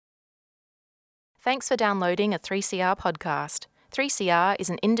Thanks for downloading a 3CR podcast. 3CR is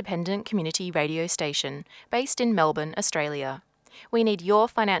an independent community radio station based in Melbourne, Australia. We need your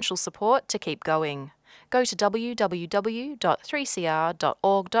financial support to keep going. Go to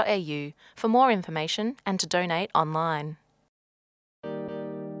www.3cr.org.au for more information and to donate online.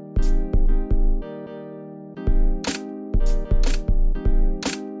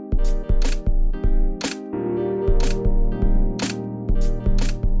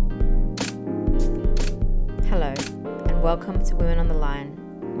 Hello, and welcome to Women on the Line,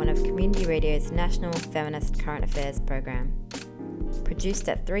 one of Community Radio's national feminist current affairs program. Produced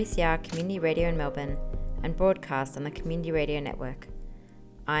at 3CR Community Radio in Melbourne and broadcast on the Community Radio Network.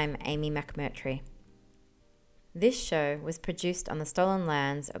 I'm Amy McMurtry. This show was produced on the stolen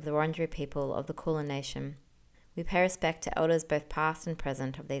lands of the Wurundjeri people of the Kulin Nation. We pay respect to elders both past and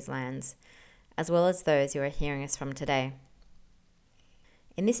present of these lands, as well as those who are hearing us from today.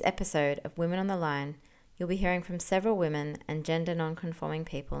 In this episode of Women on the Line, you'll be hearing from several women and gender non-conforming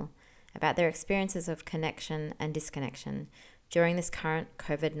people about their experiences of connection and disconnection during this current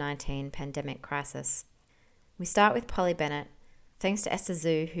COVID-19 pandemic crisis. We start with Polly Bennett, thanks to Esther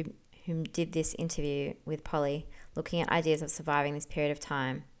Zhu, who did this interview with Polly, looking at ideas of surviving this period of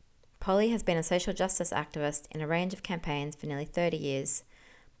time. Polly has been a social justice activist in a range of campaigns for nearly 30 years.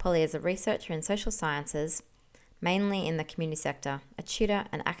 Polly is a researcher in social sciences, mainly in the community sector, a tutor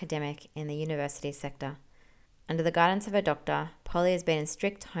and academic in the university sector. Under the guidance of her doctor, Polly has been in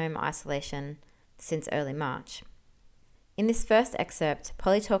strict home isolation since early March. In this first excerpt,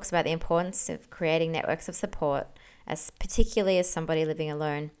 Polly talks about the importance of creating networks of support, particularly as somebody living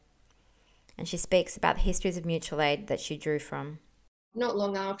alone. And she speaks about the histories of mutual aid that she drew from. Not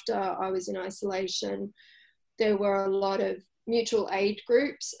long after I was in isolation, there were a lot of mutual aid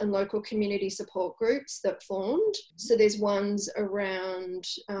groups and local community support groups that formed. So there's ones around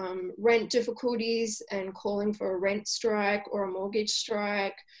rent difficulties and calling for a rent strike or a mortgage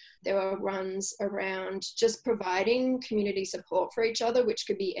strike. There are ones around just providing community support for each other, which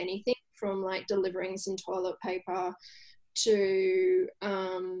could be anything from like delivering some toilet paper to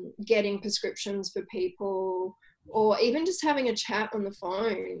getting prescriptions for people, or even just having a chat on the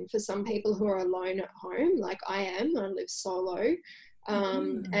phone for some people who are alone at home, like I am. I live solo.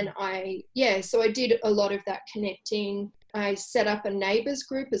 And so I did a lot of that connecting. I set up a neighbours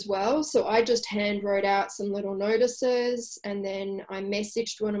group as well. So I just hand wrote out some little notices, and then I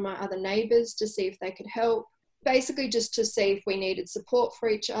messaged one of my other neighbours to see if they could help. Basically just to see if we needed support for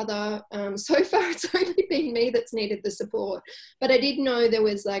each other. So far it's only been me that's needed the support, but I did know there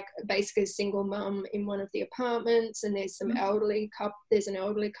was like basically a single mum in one of the apartments, and there's an elderly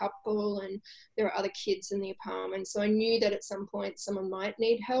couple, and there are other kids in the apartment. So I knew that at some point someone might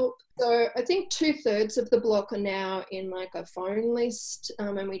need help. So I think 2/3 of the block are now in like a phone list,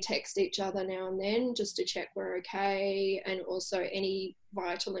 and we text each other now and then just to check we're okay, and also any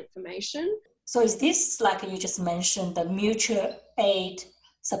vital information. So is this, like you just mentioned, the mutual aid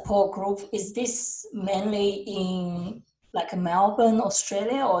support group, is this mainly in like Melbourne,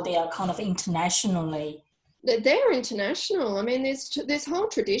 Australia, or they are kind of internationally? They're international. I mean, there's whole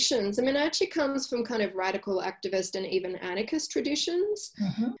traditions. I mean, it actually comes from kind of radical activist and even anarchist traditions.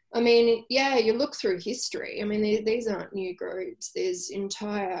 Mm-hmm. I mean, yeah, you look through history. I mean, these aren't new groups. There's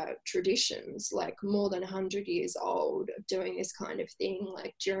entire traditions, like more than 100 years old, of doing this kind of thing,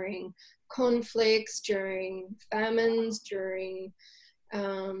 like during conflicts, during famines, during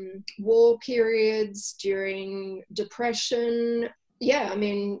war periods, during depression. Yeah, I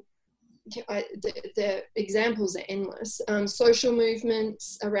mean, the examples are endless. Social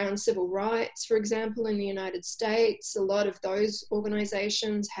movements around civil rights, for example, in the United States, a lot of those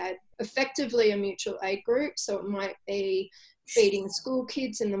organisations had effectively a mutual aid group. So it might be feeding school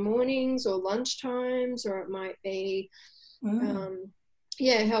kids in the mornings or lunch times, or it might be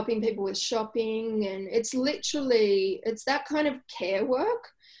helping people with shopping. And it's that kind of care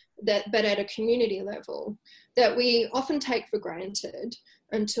work, but at a community level, that we often take for granted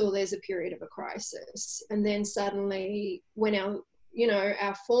until there's a period of a crisis. And then suddenly when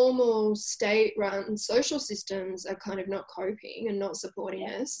our formal state-run social systems are kind of not coping and not supporting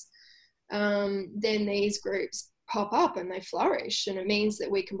us, then these groups pop up and they flourish. And it means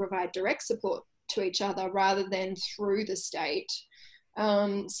that we can provide direct support to each other rather than through the state.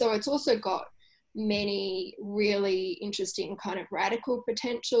 So it's also got many really interesting kind of radical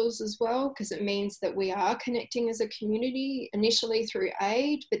potentials as well, because it means that we are connecting as a community initially through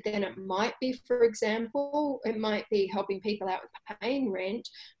aid, but then it might be, for example, it might be helping people out with paying rent,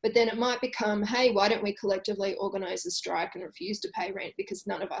 but then it might become, hey, why don't we collectively organise a strike and refuse to pay rent because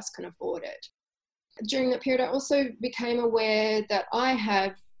none of us can afford it. During that period, I also became aware that I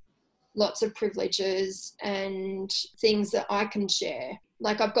have lots of privileges and things that I can share.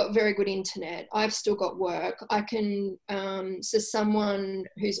 Like, I've got very good internet. I've still got work. I can, so someone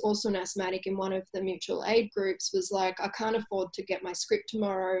who's also an asthmatic in one of the mutual aid groups was like, I can't afford to get my script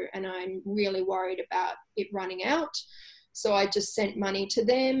tomorrow and I'm really worried about it running out. So I just sent money to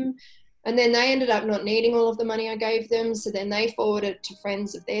them. And then they ended up not needing all of the money I gave them. So then they forwarded it to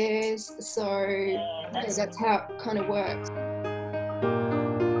friends of theirs. So that's how it kind of works.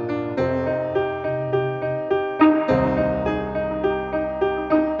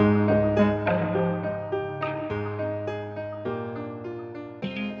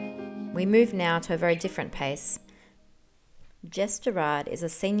 We move now to a very different pace. Jess Gerard is a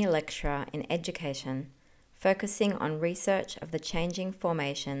senior lecturer in education, focusing on research of the changing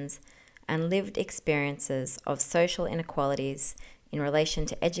formations and lived experiences of social inequalities in relation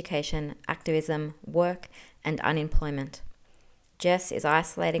to education, activism, work, and unemployment. Jess is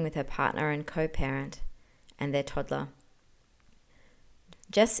isolating with her partner and co-parent and their toddler.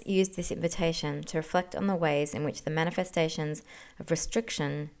 Jess used this invitation to reflect on the ways in which the manifestations of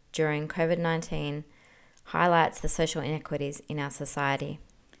restriction during COVID-19 highlights the social inequities in our society.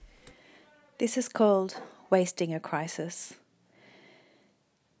 This is called Wasting a Crisis.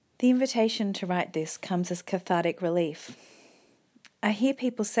 The invitation to write this comes as cathartic relief. I hear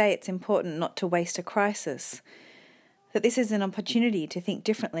people say it's important not to waste a crisis, that this is an opportunity to think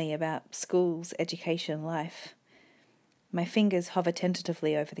differently about schools, education, life. My fingers hover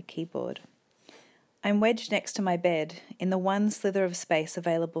tentatively over the keyboard. I'm wedged next to my bed in the one slither of space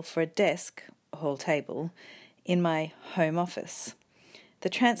available for a desk, a hall table, in my home office. The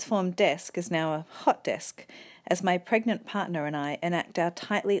transformed desk is now a hot desk, as my pregnant partner and I enact our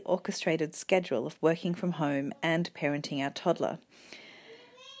tightly orchestrated schedule of working from home and parenting our toddler.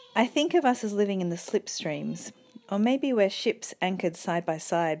 I think of us as living in the slipstreams, or maybe we're ships anchored side by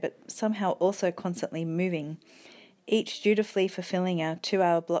side, but somehow also constantly moving, each dutifully fulfilling our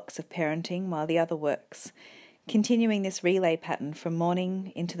 2-hour blocks of parenting while the other works, continuing this relay pattern from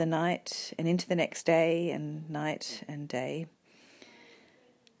morning into the night and into the next day and night and day.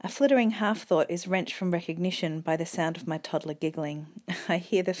 A flittering half-thought is wrenched from recognition by the sound of my toddler giggling. I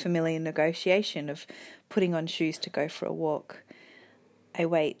hear the familiar negotiation of putting on shoes to go for a walk. I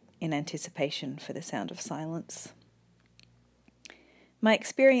wait in anticipation for the sound of silence. My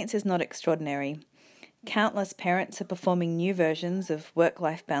experience is not extraordinary. Countless parents are performing new versions of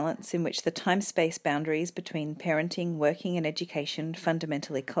work-life balance in which the time-space boundaries between parenting, working and education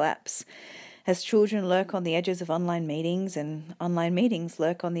fundamentally collapse, as children lurk on the edges of online meetings and online meetings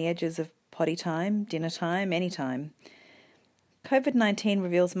lurk on the edges of potty time, dinner time, any time. COVID-19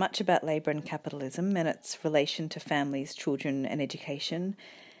 reveals much about labour and capitalism and its relation to families, children and education,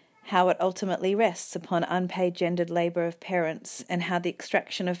 how it ultimately rests upon unpaid gendered labour of parents, and how the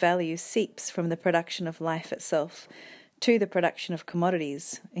extraction of value seeps from the production of life itself to the production of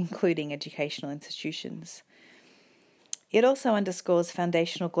commodities, including educational institutions. It also underscores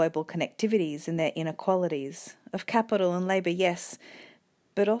foundational global connectivities and their inequalities, of capital and labour, yes,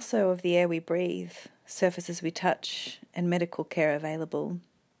 but also of the air we breathe, surfaces we touch, and medical care available.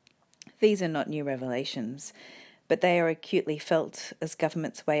 These are not new revelations, but they are acutely felt as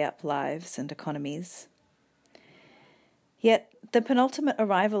governments weigh up lives and economies. Yet, the penultimate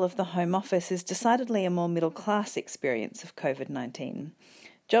arrival of the Home Office is decidedly a more middle-class experience of COVID-19.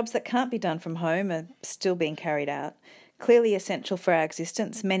 Jobs that can't be done from home are still being carried out. Clearly essential for our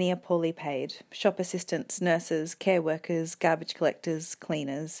existence, many are poorly paid. Shop assistants, nurses, care workers, garbage collectors,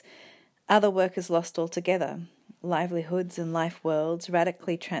 cleaners. Other workers lost altogether. Livelihoods and life worlds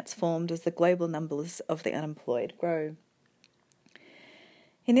radically transformed as the global numbers of the unemployed grow.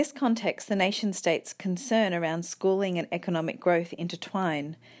 In this context, the nation-state's concern around schooling and economic growth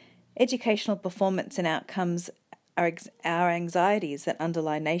intertwine. Educational performance and outcomes are our anxieties that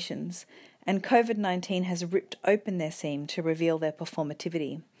underlie nations, and COVID-19 has ripped open their seam to reveal their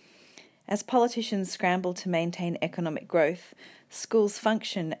performativity. As politicians scramble to maintain economic growth, schools'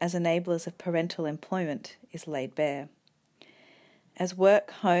 function as enablers of parental employment is laid bare. As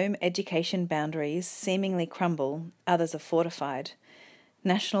work, home, education boundaries seemingly crumble, others are fortified.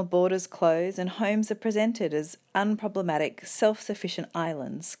 National borders close and homes are presented as unproblematic, self-sufficient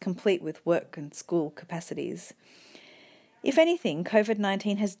islands, complete with work and school capacities. If anything,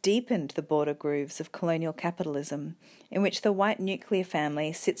 COVID-19 has deepened the border grooves of colonial capitalism, in which the white nuclear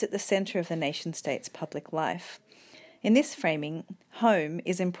family sits at the centre of the nation-state's public life. In this framing, home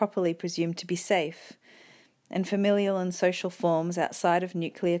is improperly presumed to be safe, and familial and social forms outside of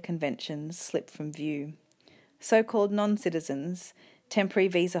nuclear conventions slip from view. So-called non-citizens, temporary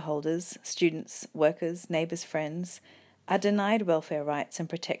visa holders, students, workers, neighbours, friends, are denied welfare rights and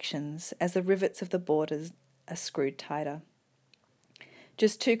protections as the rivets of the borders are screwed tighter.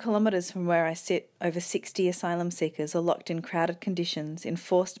 Just 2 kilometres from where I sit, over 60 asylum seekers are locked in crowded conditions, in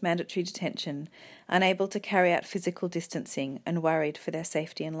forced mandatory detention, unable to carry out physical distancing and worried for their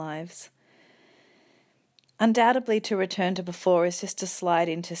safety and lives. Undoubtedly, to return to before is just to slide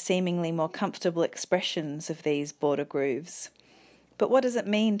into seemingly more comfortable expressions of these border grooves. But what does it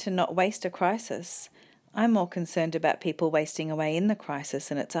mean to not waste a crisis? I'm more concerned about people wasting away in the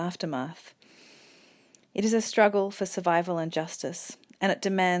crisis and its aftermath. It is a struggle for survival and justice, and it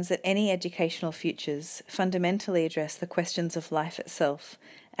demands that any educational futures fundamentally address the questions of life itself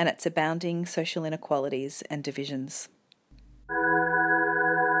and its abounding social inequalities and divisions.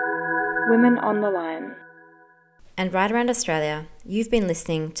 Women on the Line. And right around Australia, you've been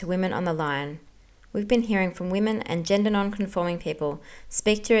listening to Women on the Line. We've been hearing from women and gender non-conforming people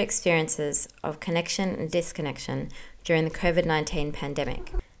speak to experiences of connection and disconnection during the COVID-19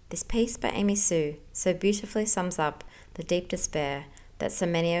 pandemic. This piece by Amy Sue so beautifully sums up the deep despair that so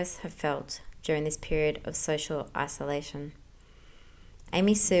many of us have felt during this period of social isolation.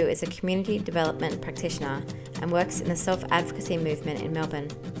 Amy Sue is a community development practitioner and works in the self-advocacy movement in Melbourne.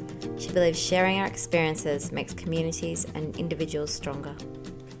 She believes sharing our experiences makes communities and individuals stronger.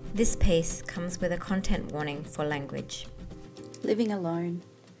 This piece comes with a content warning for language. Living alone.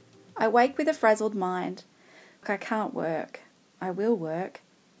 I wake with a frazzled mind. I can't work. I will work.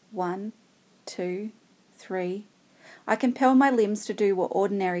 1, 2, 3. I compel my limbs to do what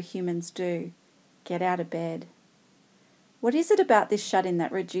ordinary humans do. Get out of bed. What is it about this shut-in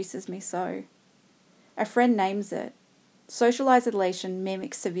that reduces me so? A friend names it. Social isolation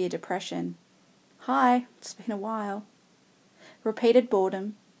mimics severe depression. Hi, it's been a while. Repeated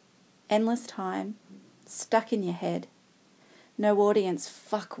boredom. Endless time. Stuck in your head. No audience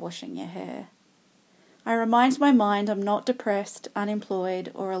fuck washing your hair. I remind my mind I'm not depressed,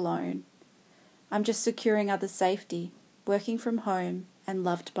 unemployed, or alone. I'm just securing others' safety, working from home, and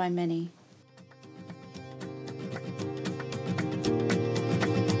loved by many.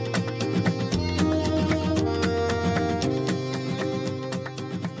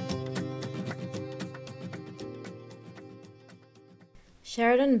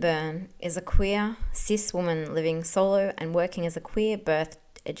 Sheridan Byrne is a queer, cis woman living solo and working as a queer birth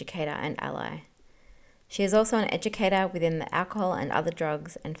educator and ally. She is also an educator within the alcohol and other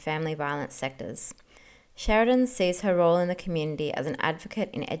drugs and family violence sectors. Sheridan sees her role in the community as an advocate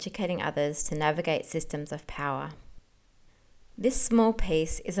in educating others to navigate systems of power. This small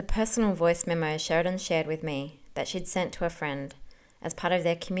piece is a personal voice memo Sheridan shared with me that she'd sent to a friend as part of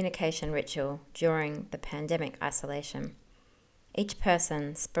their communication ritual during the pandemic isolation. Each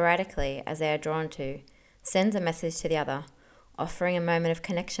person, sporadically as they are drawn to, sends a message to the other, offering a moment of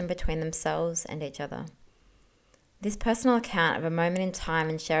connection between themselves and each other. This personal account of a moment in time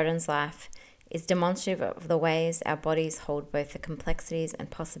in Sheridan's life is demonstrative of the ways our bodies hold both the complexities and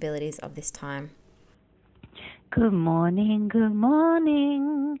possibilities of this time. Good morning, good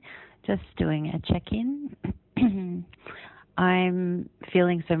morning. Just doing a check-in. I'm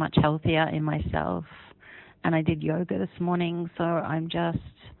feeling so much healthier in myself. And I did yoga this morning, so I'm just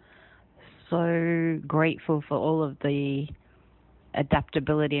so grateful for all of the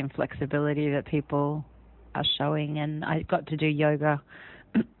adaptability and flexibility that people are showing. And I got to do yoga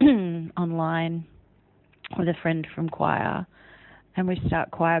online with a friend from choir, and we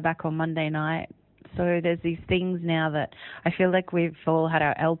start choir back on Monday night. So there's these things now that I feel like we've all had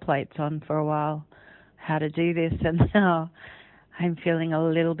our L plates on for a while, how to do this, and now I'm feeling a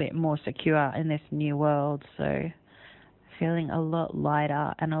little bit more secure in this new world, so feeling a lot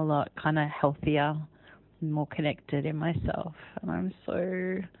lighter and a lot kind of healthier, more connected in myself. And I'm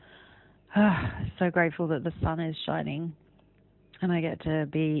so grateful that the sun is shining and I get to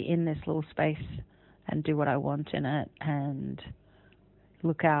be in this little space and do what I want in it and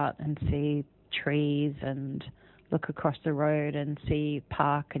look out and see trees and look across the road and see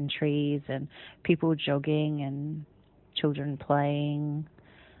park and trees and people jogging and children playing,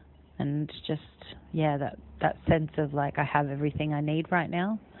 and just that sense of like I have everything I need right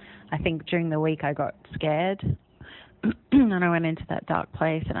now. I think during the week I got scared and I went into that dark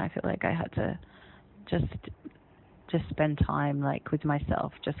place, and I feel like I had to just spend time like with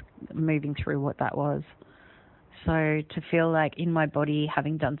myself, just moving through what that was. So to feel like in my body,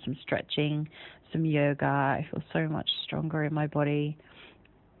 having done some stretching, some yoga, I feel so much stronger in my body.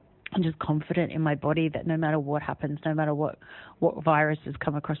 I'm just confident in my body that no matter what happens, no matter what viruses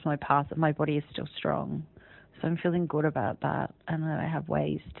come across my path, that my body is still strong. So I'm feeling good about that, and that I have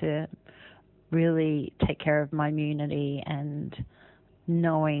ways to really take care of my immunity and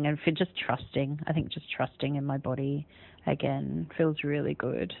knowing and for just trusting. I think just trusting in my body again feels really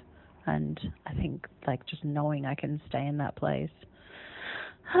good. And I think like just knowing I can stay in that place.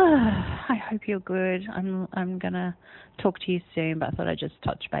 I hope you're good. I'm gonna talk to you soon, but I thought I'd just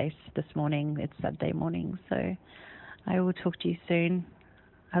touch base this morning. It's Saturday morning, so I will talk to you soon.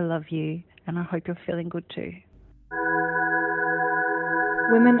 I love you, and I hope you're feeling good too.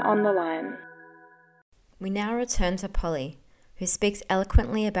 Women on the Line. We now return to Polly, who speaks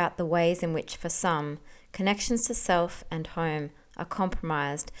eloquently about the ways in which, for some, connections to self and home are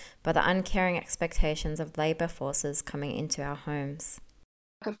compromised by the uncaring expectations of labour forces coming into our homes.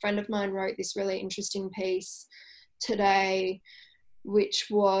 A friend of mine wrote this really interesting piece today, which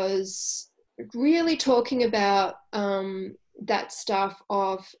was really talking about that stuff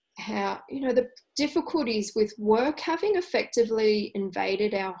of how, the difficulties with work having effectively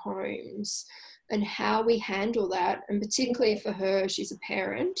invaded our homes and how we handle that. And particularly for her, she's a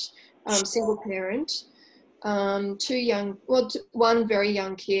parent, single parent, one very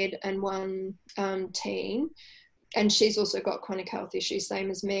young kid and one teen. And she's also got chronic health issues,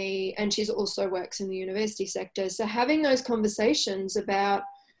 same as me. And she's also works in the university sector. So having those conversations about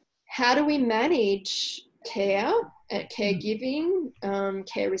how do we manage care, caregiving,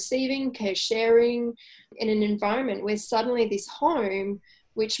 care receiving, care sharing in an environment where suddenly this home,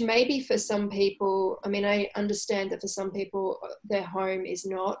 which maybe for some people, I understand that for some people their home is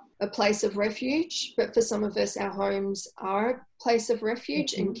not a place of refuge, but for some of us, our homes are a place of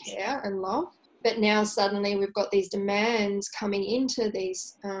refuge and care and love. But now suddenly we've got these demands coming into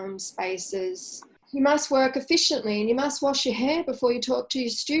these spaces. You must work efficiently, and you must wash your hair before you talk to your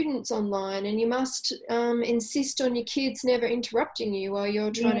students online, and you must insist on your kids never interrupting you while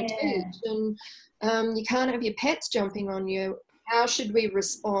you're trying to teach, and you can't have your pets jumping on you. How should we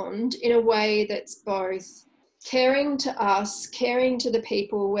respond in a way that's both caring to us, caring to the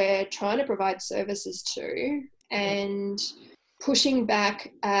people we're trying to provide services to, and pushing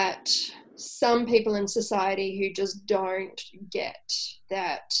back at some people in society who just don't get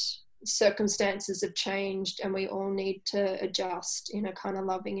that circumstances have changed and we all need to adjust in a kind of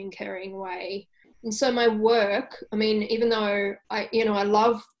loving and caring way. And so my work, even though I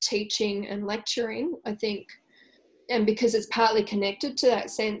love teaching and lecturing, I think, and because it's partly connected to that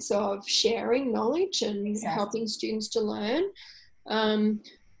sense of sharing knowledge and helping students to learn.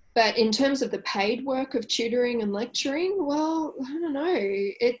 But in terms of the paid work of tutoring and lecturing, well, I don't know.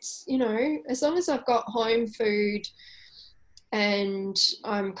 It's, as long as I've got home food and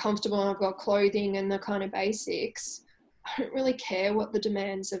I'm comfortable and I've got clothing and the kind of basics, I don't really care what the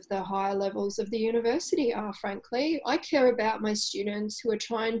demands of the higher levels of the university are, frankly. I care about my students who are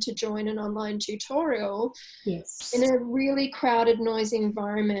trying to join an online tutorial in a really crowded, noisy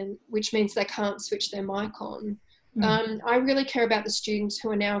environment, which means they can't switch their mic on. I really care about the students who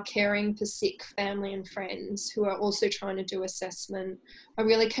are now caring for sick family and friends who are also trying to do assessment. I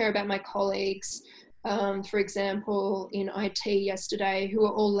really care about my colleagues, for example, in IT yesterday, who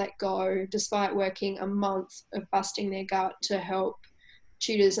were all let go despite working a month of busting their gut to help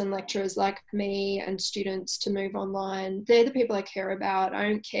tutors and lecturers like me and students to move online. They're the people I care about. I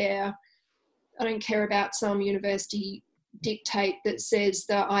don't care about some university dictate that says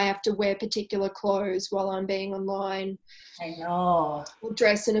that I have to wear particular clothes while I'm being online. I know. Or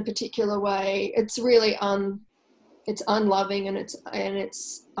dress in a particular way. It's really it's unloving and it's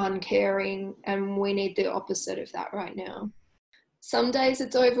uncaring, and we need the opposite of that right now. Some days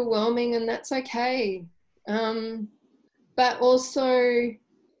it's overwhelming and that's okay. But also,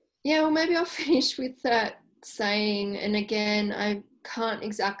 maybe I'll finish with that saying, and again, I can't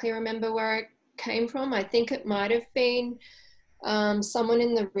exactly remember where it came from. I think it might have been someone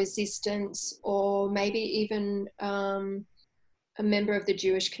in the resistance, or maybe even a member of the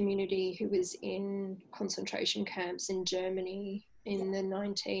Jewish community who was in concentration camps in Germany in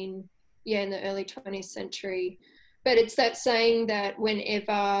the early 20th century. But it's that saying that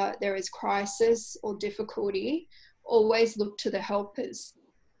whenever there is crisis or difficulty, always look to the helpers,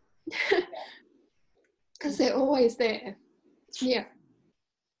 because they're always there. Yeah.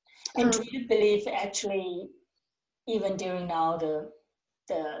 And do you believe actually, even during now the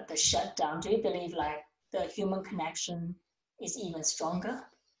shutdown, do you believe like the human connection is even stronger?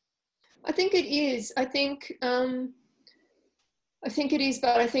 I think it is. I think it is,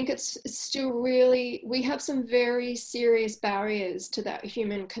 but I think it's still really, we have some very serious barriers to that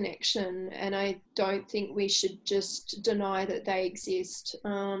human connection, and I don't think we should just deny that they exist.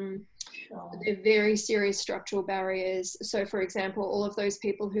 They're very serious structural barriers. So, for example, all of those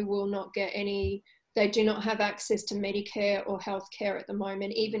people who will not get any They do not have access to Medicare or healthcare at the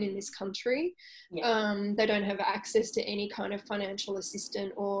moment, even in this country. Yeah. They don't have access to any kind of financial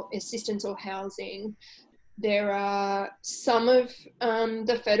assistance or housing. There are some of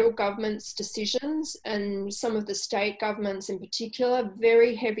the federal government's decisions and some of the state governments in particular,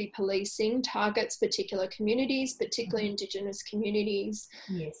 very heavy policing targets particular communities, particularly Indigenous communities.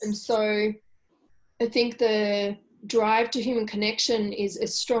 Yes. And so I think the drive to human connection is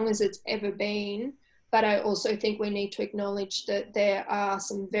as strong as it's ever been. But I also think we need to acknowledge that there are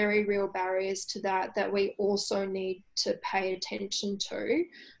some very real barriers to that we also need to pay attention to,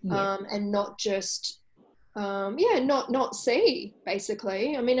 and not just, not see,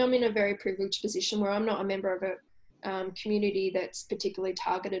 basically. I mean, I'm in a very privileged position where I'm not a member of a community that's particularly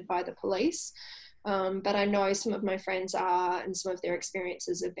targeted by the police, but I know some of my friends are, and some of their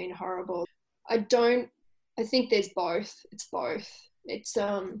experiences have been horrible. I think there's both. It's both. It's,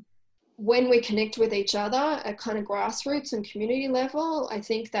 when we connect with each other at kind of grassroots and community level, I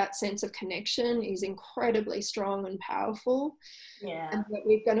think that sense of connection is incredibly strong and powerful. Yeah. And that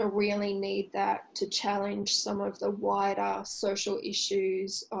we're going to really need that to challenge some of the wider social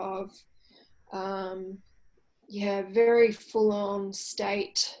issues of, very full-on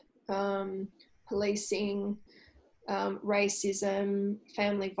state policing, racism,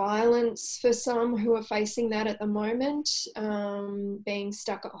 family violence for some who are facing that at the moment, being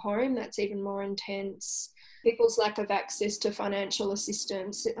stuck at home, that's even more intense. People's lack of access to financial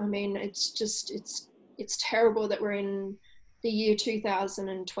assistance. I mean, it's terrible that we're in the year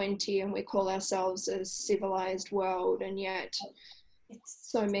 2020 and we call ourselves a civilized world, and yet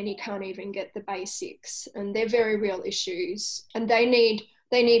so many can't even get the basics, and they're very real issues, and they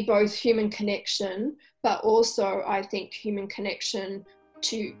need both human connection, but also, I think, human connection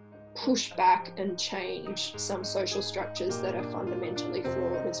to push back and change some social structures that are fundamentally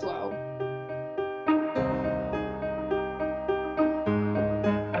flawed as well.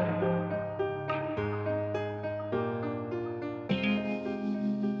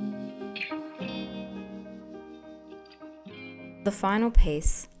 The final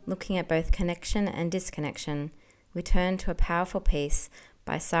piece, looking at both connection and disconnection, we turn to a powerful piece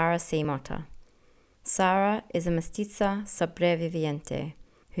by Sara C. Motta. Sara is a mestiza sobreviviente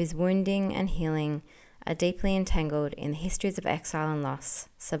whose wounding and healing are deeply entangled in the histories of exile and loss,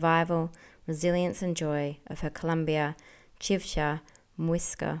 survival, resilience and joy of her Columbia, Chivcha,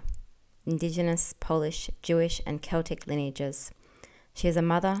 Muisca, Indigenous, Polish, Jewish and Celtic lineages. She is a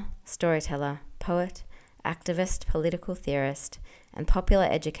mother, storyteller, poet, activist, political theorist and popular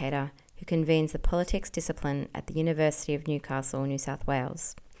educator who convenes the politics discipline at the University of Newcastle, New South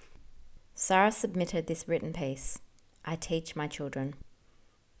Wales. Sara submitted this written piece, I Teach My Children.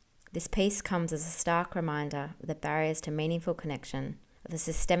 This piece comes as a stark reminder of the barriers to meaningful connection, of the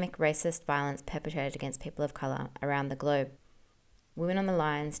systemic racist violence perpetrated against people of colour around the globe. Women on the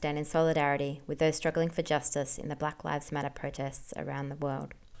Line stand in solidarity with those struggling for justice in the Black Lives Matter protests around the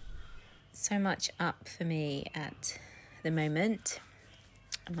world. So much up for me at the moment.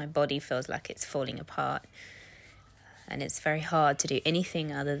 My body feels like it's falling apart. And it's very hard to do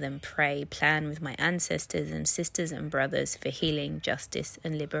anything other than pray, plan with my ancestors and sisters and brothers for healing, justice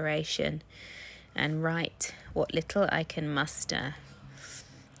and liberation, and write what little I can muster,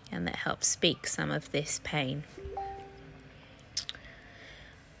 and that helps speak some of this pain.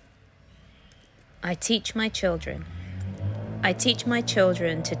 I teach my children. I teach my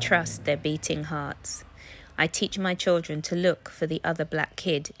children to trust their beating hearts. I teach my children to look for the other black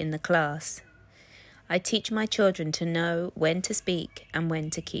kid in the class. I teach my children to know when to speak and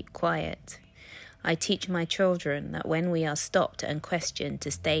when to keep quiet. I teach my children that when we are stopped and questioned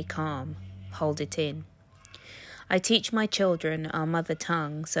to stay calm, hold it in. I teach my children our mother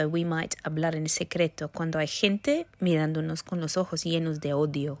tongue so we might hablar en secreto cuando hay gente mirándonos con los ojos llenos de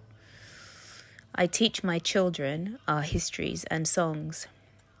odio. I teach my children our histories and songs.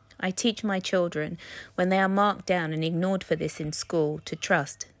 I teach my children, when they are marked down and ignored for this in school, to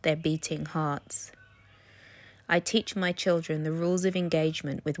trust their beating hearts. I teach my children the rules of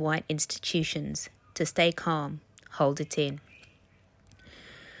engagement with white institutions, to stay calm, hold it in.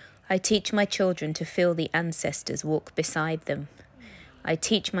 I teach my children to feel the ancestors walk beside them. I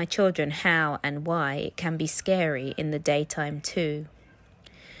teach my children how and why it can be scary in the daytime too.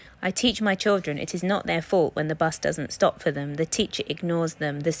 I teach my children it is not their fault when the bus doesn't stop for them, the teacher ignores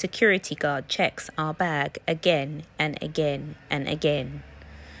them, the security guard checks our bag again and again and again.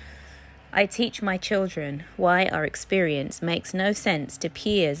 I teach my children why our experience makes no sense to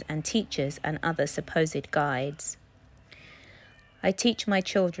peers and teachers and other supposed guides. I teach my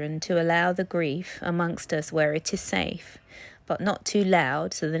children to allow the grief amongst us where it is safe, but not too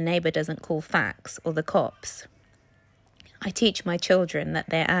loud so the neighbour doesn't call facts or the cops. I teach my children that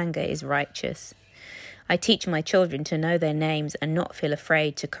their anger is righteous. I teach my children to know their names and not feel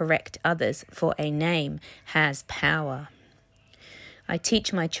afraid to correct others, for a name has power. I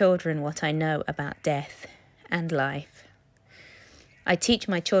teach my children what I know about death and life. I teach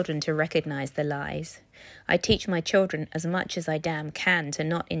my children to recognize the lies. I teach my children as much as I damn can to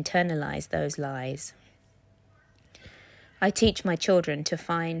not internalize those lies. I teach my children to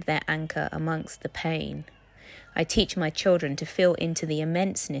find their anchor amongst the pain. I teach my children to feel into the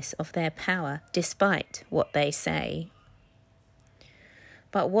immenseness of their power despite what they say.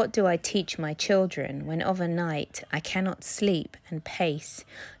 But what do I teach my children when overnight I cannot sleep and pace,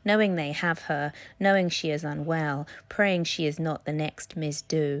 knowing they have her, knowing she is unwell, praying she is not the next Ms.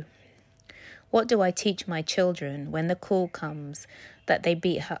 Do? What do I teach my children when the call comes that they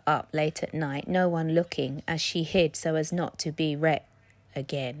beat her up late at night, no one looking as she hid so as not to be wrecked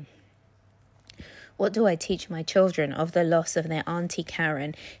again? What do I teach my children of the loss of their Auntie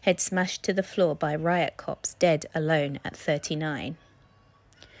Karen, head smashed to the floor by riot cops, dead alone at 39?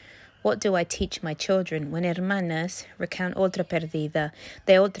 What do I teach my children when hermanas recount otra perdida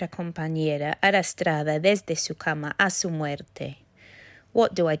de otra compañera arrastrada desde su cama a su muerte?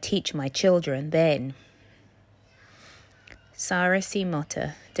 What do I teach my children then? Sarah C.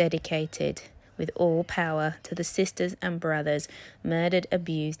 Motta, dedicated with all power to the sisters and brothers murdered,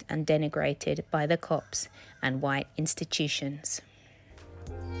 abused and denigrated by the cops and white institutions.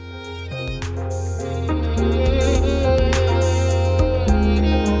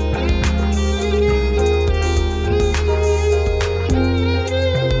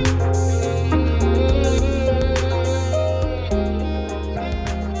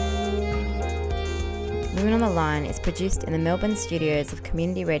 Women on the Line is produced in the Melbourne studios of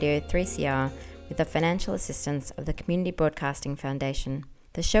Community Radio 3CR with the financial assistance of the Community Broadcasting Foundation.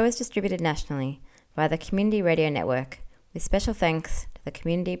 The show is distributed nationally via the Community Radio Network, with special thanks to the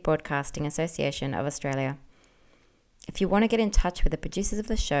Community Broadcasting Association of Australia. If you want to get in touch with the producers of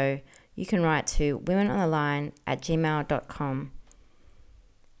the show, you can write to womenontheline@gmail.com.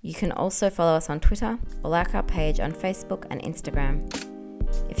 You can also follow us on Twitter or like our page on Facebook and Instagram.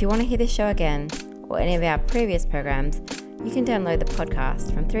 If you want to hear this show again, or any of our previous programs, you can download the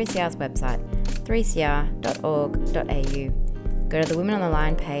podcast from 3CR's website, 3cr.org.au. Go to the Women on the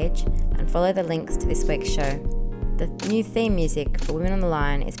Line page and follow the links to this week's show. The new theme music for Women on the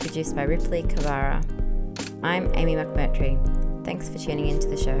Line is produced by Ripley Kavara. I'm Amy McMurtry. Thanks for tuning into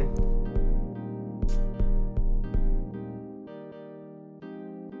the show.